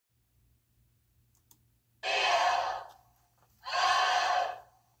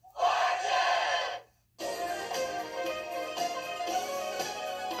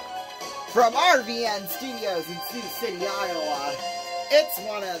From RVN Studios in Sioux City, Iowa, it's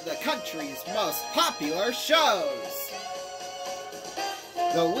one of the country's most popular shows.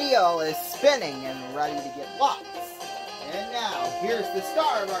 The wheel is spinning and ready to get lots. And now, here's the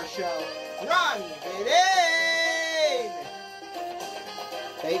star of our show, Ronnie Bedane.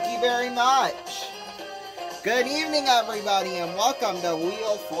 Thank you very much. Good evening, everybody, and welcome to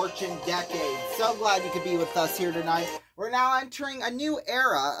Wheel Fortune Decade. So glad you could be with us here tonight. We're now entering a new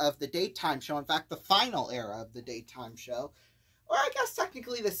era of the daytime show. In fact, the final era of the daytime show. Or I guess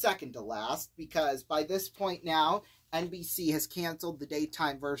technically the second to last, because by this point now, NBC has canceled the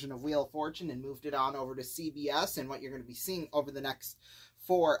daytime version of Wheel of Fortune and moved it on over to CBS. And what you're going to be seeing over the next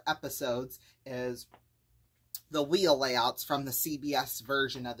 4 episodes is the wheel layouts from the CBS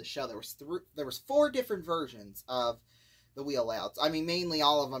version of the show. There was 4 different versions of the wheel layouts. I mean, mainly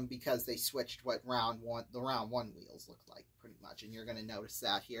all of them because they switched what the round one wheels looked like, pretty much. And you're going to notice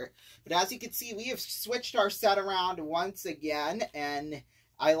that here. But as you can see, we have switched our set around once again. And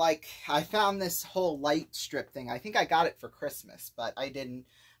I found this whole light strip thing. I think I got it for Christmas, but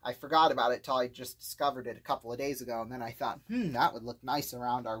I forgot about it till I just discovered it a couple of days ago, and then I thought, that would look nice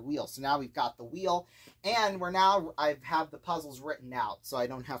around our wheel. So now we've got the wheel, and I have the puzzles written out, so I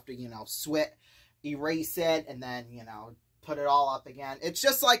don't have to, erase it, and then, put it all up again. It's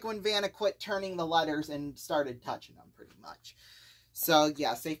just like when Vanna quit turning the letters and started touching them, pretty much. So,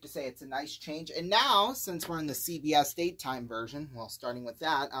 yeah, safe to say it's a nice change. And now, since we're in the CBS daytime version, well, starting with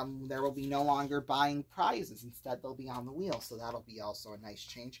that, there will be no longer buying prizes. Instead, they'll be on the wheel. So that'll be also a nice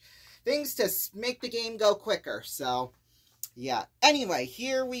change. Things to make the game go quicker. So, yeah. Anyway,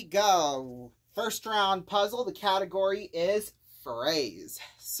 here we go. First round puzzle. The category is phrase.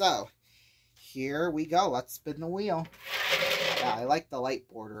 So, here we go. Let's spin the wheel. Yeah, I like the light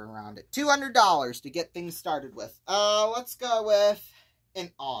border around it. $200 to get things started with. Let's go with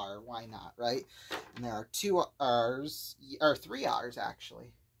an R. Why not, right? And there are 2 R's, or 3 R's,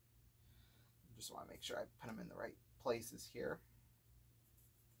 actually. I just want to make sure I put them in the right places here.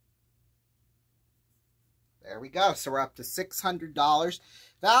 There we go. So we're up to $600.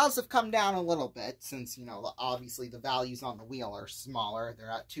 Vowels have come down a little bit since, obviously the values on the wheel are smaller.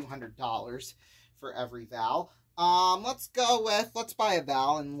 They're at $200 for every vowel. Let's buy a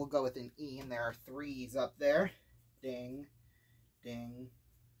vowel, and we'll go with an E, and there are 3's up there. Ding, ding,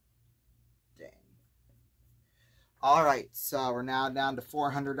 ding. Alright, so we're now down to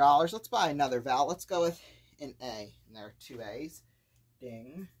 $400. Let's buy another vowel. Let's go with an A, and there are 2 A's.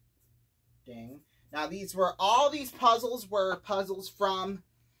 Ding, ding. Now, all these puzzles were puzzles from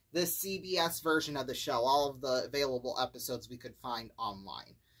the CBS version of the show. All of the available episodes we could find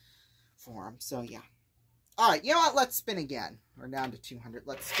online for them. So, yeah. Alright, you know what? Let's spin again. We're down to 200.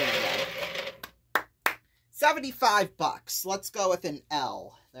 Let's spin again. $75. Let's go with an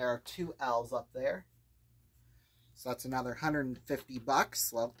L. There are 2 L's up there. So that's another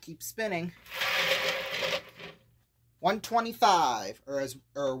 $150. Well, keep spinning. $125,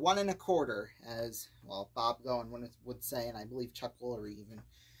 or 1 1/4, as well Bob Goen would say, and I believe Chuck Woolery even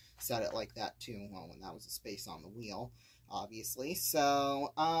said it like that too. Well, when that was a space on the wheel, obviously.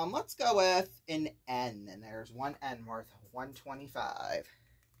 So let's go with an N, and there's 1 N worth $125.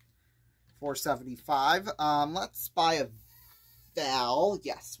 $475. Let's buy a vowel.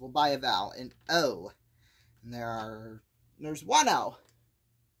 Yes, we'll buy a vowel. An O, and there's 1 O.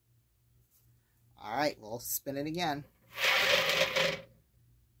 All right, we'll spin it again.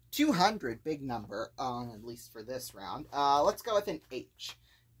 200, big number, at least for this round. Let's go with an H.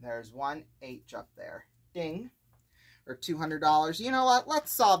 There's 1 H up there. Ding. Or $200. You know what?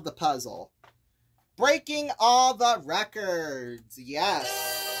 Let's solve the puzzle. Breaking all the records. Yes.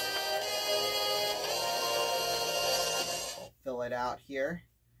 We'll fill it out here.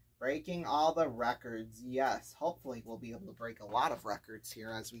 Breaking all the records. Yes. Hopefully we'll be able to break a lot of records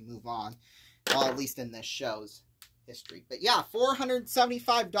here as we move on. Well, at least in this show's history. But yeah,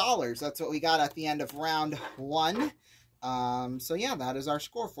 $475. That's what we got at the end of round 1. So yeah, that is our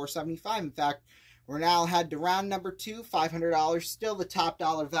score, $475. In fact, we're now head to round number 2, $500. Still the top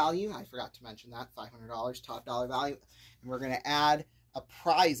dollar value. I forgot to mention that. $500, top dollar value. And we're going to add a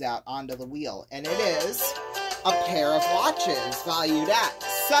prize out onto the wheel. And it is a pair of watches valued at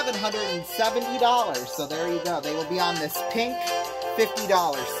 $770. So there you go. They will be on this pink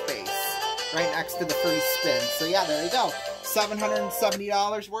 $50 space right next to the free spin. So yeah, there you go.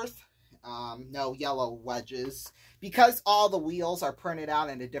 $770 worth. No yellow wedges. Because all the wheels are printed out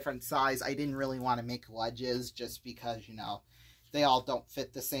in a different size, I didn't really want to make wedges just because, they all don't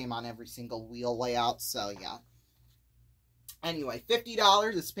fit the same on every single wheel layout. So, yeah. Anyway,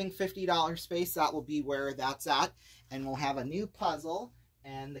 $50, this pink $50 space, that will be where that's at. And we'll have a new puzzle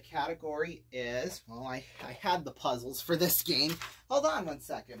And the category is, well, I had the puzzles for this game. Hold on one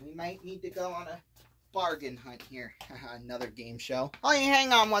second. We might need to go on a bargain hunt here. Another game show. Oh,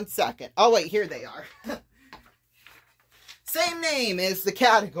 hang on one second. Oh, wait, here they are. Same name is the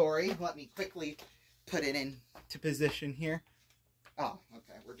category. Let me quickly put it into position here. Oh,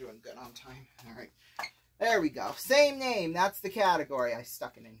 okay, we're doing good on time. All right. There we go. Same name. That's the category. I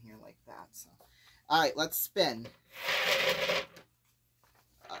stuck it in here like that. So, all right, let's spin.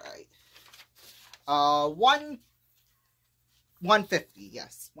 All right. 150.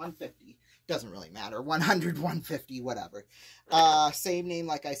 Yes, 150. Doesn't really matter. 100, 150, whatever. Same name,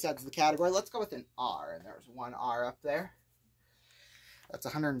 like I said, is the category. Let's go with an R. And there's one R up there. That's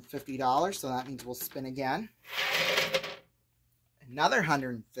 $150. So that means we'll spin again. Another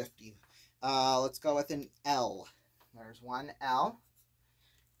 150. Let's go with an L. There's one L.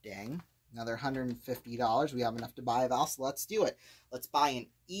 Dang. Another $150. We have enough to buy a vowel, so let's do it. Let's buy an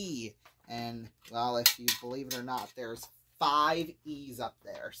E. And, well, if you believe it or not, there's 5 E's up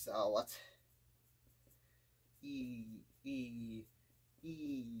there. So let's... E, E,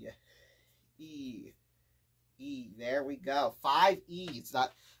 E, E, E. There we go. 5 E's.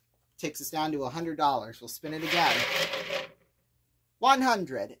 That takes us down to $100. We'll spin it again.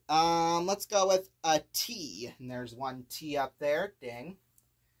 100. Let's go with a T. And there's one T up there. Ding.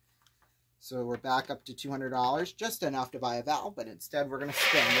 So we're back up to $200. Just enough to buy a vowel, but instead we're going to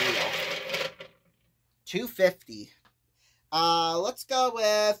spin the wheel. 250. Let's go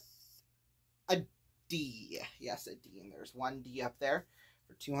with a D. Yes, a D. And there's one D up there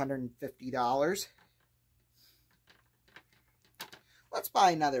for $250. Let's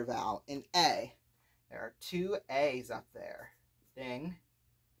buy another vowel. An A. There are 2 A's up there. Ding.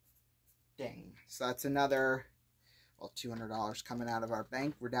 Ding. So that's another, well, $200 coming out of our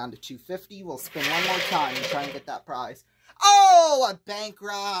bank. We're down to $250. We'll spin one more time and try and get that prize. Oh, a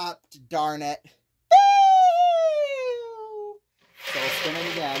bankrupt. Darn it. So we'll spin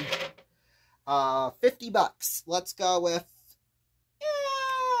it again. $50. Let's go with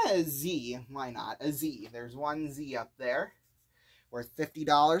a Z. Why not? A Z. There's one Z up there. Worth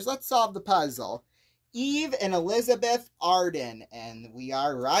 $50. Let's solve the puzzle. Eve and Elizabeth Arden, and we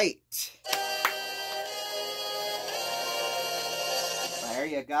are right. There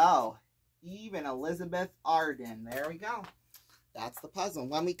you go. Eve and Elizabeth Arden. There we go. That's the puzzle.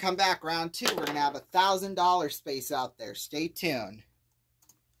 When we come back, round 2, we're going to have $1,000 space out there. Stay tuned.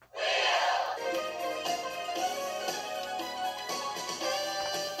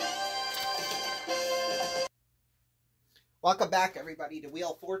 Welcome back, everybody, to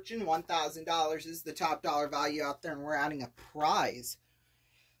Wheel of Fortune. $1,000 is the top dollar value out there, and we're adding a prize.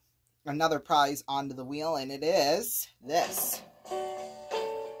 Another prize onto the wheel, and it is this.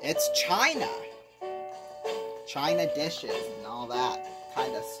 It's China. China dishes and all that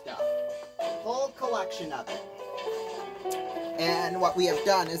kind of stuff. Full collection of it. And what we have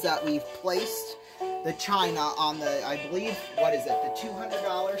done is that we've placed the China on the, I believe, what is it, the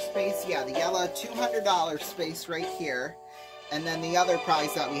 $200 space? Yeah, the yellow $200 space right here. And then the other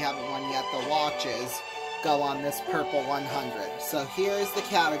prize that we haven't won yet, the watches, go on this purple 100. So here's the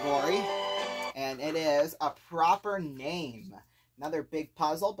category, and it is a proper name. Another big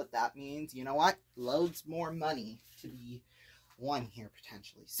puzzle, but that means, you know what? Loads more money to be won here,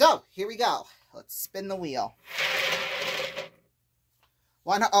 potentially. So, here we go. Let's spin the wheel.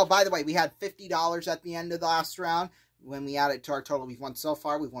 Oh, by the way, we had $50 at the end of the last round. When we add it to our total we've won so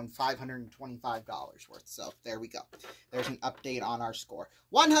far, we've won $525 worth. So, there we go. There's an update on our score.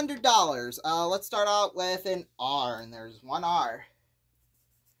 $100. Let's start out with an R, and there's one R.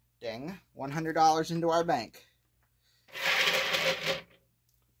 Ding. $100 into our bank.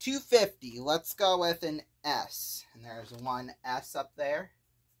 $250. Let's go with an S, and there's one S up there.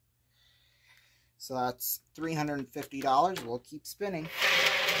 So that's $350. We'll keep spinning.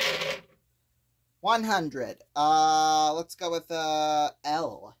 100. Let's go with a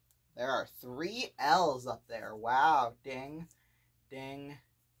L. There are 3 L's up there. Wow. Ding, ding,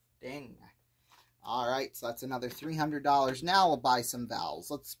 ding. All right, so that's another $300. Now we'll buy some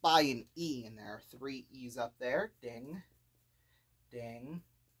vowels. Let's buy an E, and there are 3 E's up there. Ding, ding,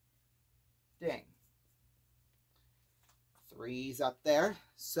 ding. 3's up there.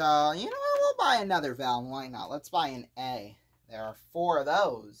 So, you know what? We'll buy another vowel. Why not? Let's buy an A. There are 4 of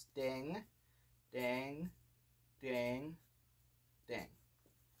those. Ding, ding, ding, ding.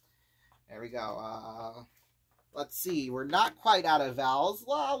 There we go. Let's see. We're not quite out of vowels.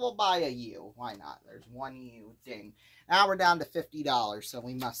 Well, we'll buy a U. Why not? There's 1 U. Ding. Now we're down to $50, so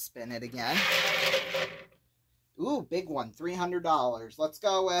we must spin it again. Ooh, big one. $300. Let's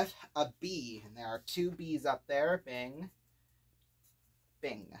go with a B. And there are 2 B's up there. Bing.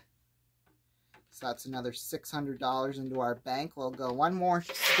 Bing. So that's another $600 into our bank. We'll go one more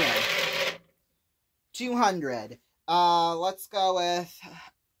spin. 200. Let's go with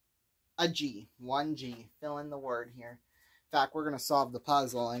a G. 1G. Fill in the word here. In fact, we're going to solve the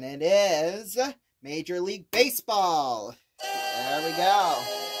puzzle, and it is Major League Baseball. There we go.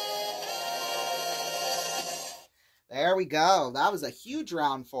 There we go. That was a huge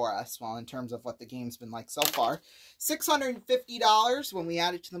round for us, well, in terms of what the game's been like so far. $650. When we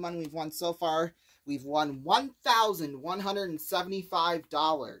add it to the money we've won so far, we've won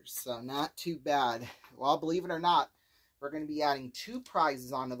 $1,175. So not too bad. Well, believe it or not, we're going to be adding 2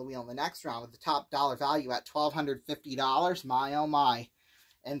 prizes onto the wheel in the next round with the top dollar value at $1,250. My, oh my.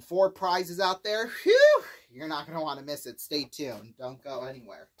 And 4 prizes out there. Whew! You're not going to want to miss it. Stay tuned. Don't go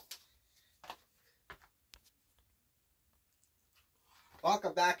anywhere.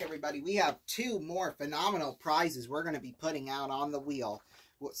 Welcome back, everybody. We have 2 more phenomenal prizes we're going to be putting out on the wheel.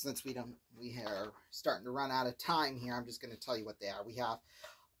 Well, since we are starting to run out of time here, I'm just going to tell you what they are. We have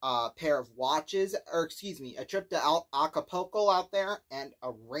a pair of watches, or excuse me, a trip to Acapulco out there, and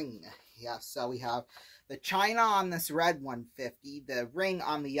a ring. Yes, so we have the China on this red 150, the ring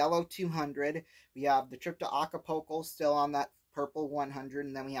on the yellow 200. We have the trip to Acapulco still on that purple 100,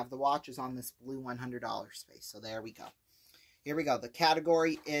 and then we have the watches on this blue $100 space. So there we go. Here we go. The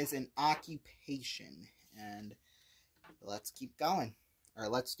category is an occupation. And let's keep going. Or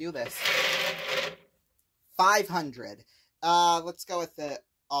let's do this. 500. Let's go with the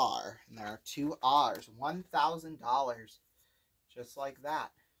R. And there are 2 R's. $1,000. Just like that.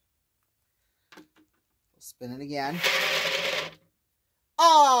 We'll spin it again.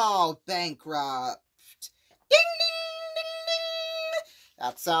 Oh, bankrupt. Ding, ding.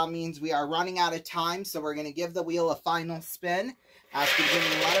 That sound means we are running out of time, so we're going to give the wheel a final spin. Ask you to give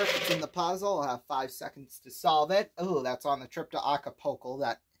me a letter if it's in the puzzle. We'll have 5 seconds to solve it. Oh, that's on the trip to Acapulco,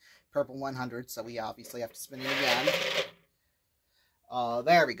 that purple 100, so we obviously have to spin it again.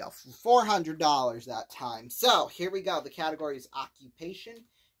 There we go. $400 that time. So, here we go. The category is occupation,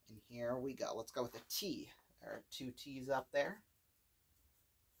 and here we go. Let's go with a T. There are 2 T's up there.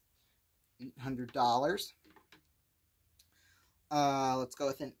 $800. Let's go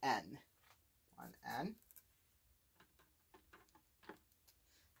with an N. 1 N.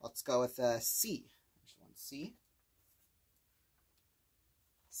 Let's go with a C. There's 1 C.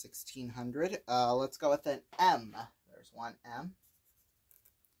 1,600. Let's go with an M. There's 1 M.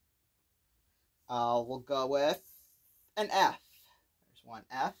 We'll go with an F. There's 1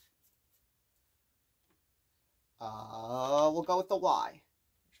 F. We'll go with the Y.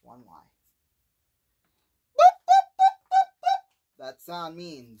 There's 1 Y. That sound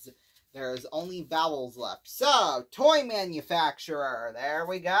means there's only vowels left. So, toy manufacturer. There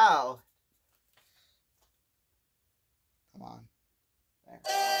we go. Come on.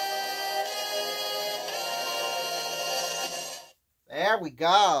 There we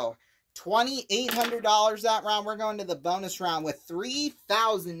go. $2,800 that round. We're going to the bonus round with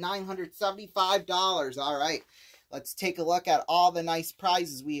 $3,975. All right. Let's take a look at all the nice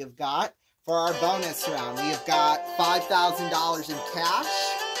prizes we have got. For our bonus round, we have got $5,000 in cash.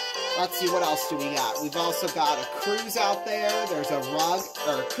 Let's see, what else do we got? We've also got a cruise out there. There's a rug,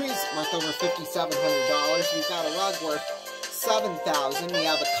 or a cruise worth over $5,700. We've got a rug worth $7,000. We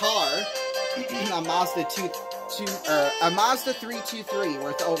have a car, a Mazda 323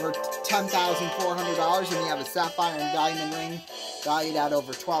 worth over $10,400, and we have a sapphire and diamond ring valued at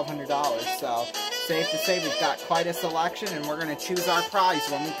over $1,200. So safe to say we've got quite a selection, and we're going to choose our prize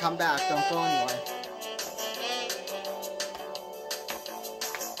when we come back. Don't go anywhere.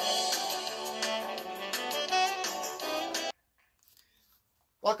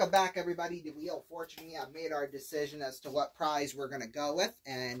 Welcome back, everybody, to Wheel of Fortune. We have made our decision as to what prize we're going to go with,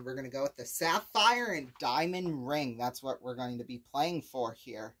 and we're going to go with the sapphire and diamond ring. That's what we're going to be playing for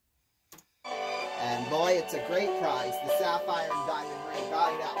here. And boy, it's a great prize. The sapphire and diamond ring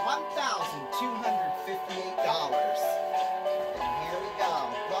valued at $1,258. And here we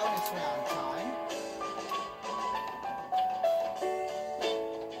go. Bonus round time.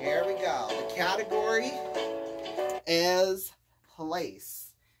 Here we go. The category is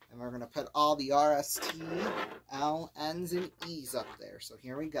place. And we're going to put all the R, S, T, L, N's, and E's up there. So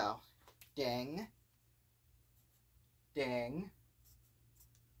here we go. Ding. Ding.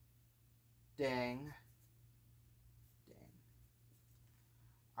 Ding. Ding.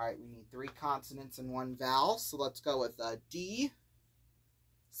 Alright, we need 3 consonants and 1 vowel. So let's go with D,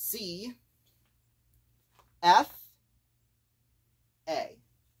 C, F, A.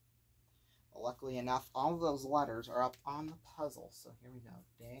 Well, luckily enough, all of those letters are up on the puzzle. So here we go.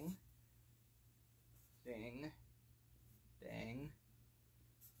 Ding. Ding. Ding.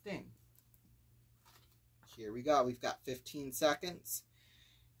 Ding. Here we go. We've got 15 seconds.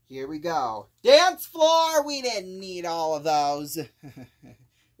 Here we go. Dance floor! We didn't need all of those. We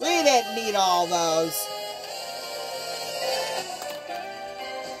didn't need all those.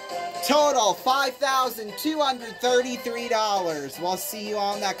 Total $5,233. We'll see you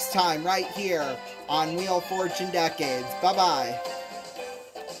all next time right here on Wheel of Fortune Decades. Bye-bye.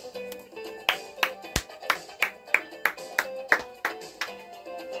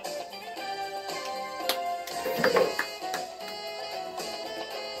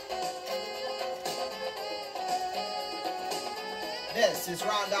 This is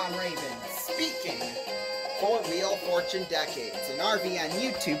Rondon Raven speaking for Wheel of Fortune Decades, an RVN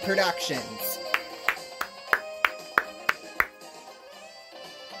YouTube Productions.